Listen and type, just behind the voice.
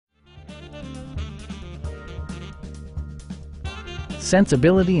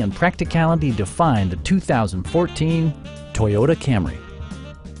sensibility and practicality define the 2014 Toyota Camry.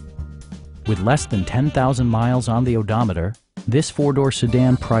 With less than 10,000 miles on the odometer, this four-door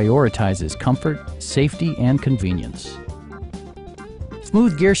sedan prioritizes comfort, safety, and convenience.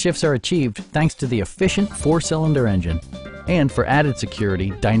 Smooth gear shifts are achieved thanks to the efficient four-cylinder engine. And for added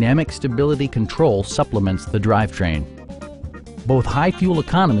security, dynamic stability control supplements the drivetrain. Both high fuel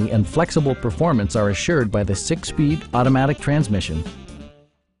economy and flexible performance are assured by the 6-speed automatic transmission.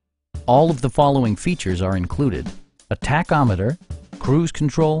 All of the following features are included: a tachometer, cruise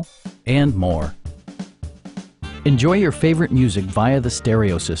control, and more. Enjoy your favorite music via the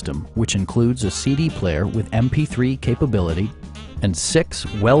stereo system, which includes a CD player with MP3 capability and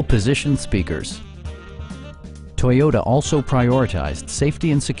 6 well-positioned speakers. Toyota also prioritized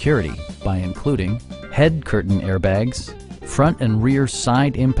safety and security by including head curtain airbags, front and rear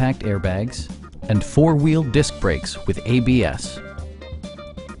side impact airbags, and 4-wheel disc brakes with ABS.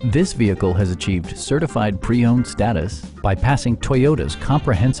 This vehicle has achieved certified pre-owned status by passing Toyota's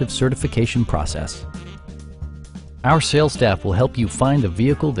comprehensive certification process. Our sales staff will help you find the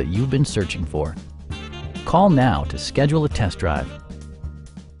vehicle that you've been searching for. Call now to schedule a test drive.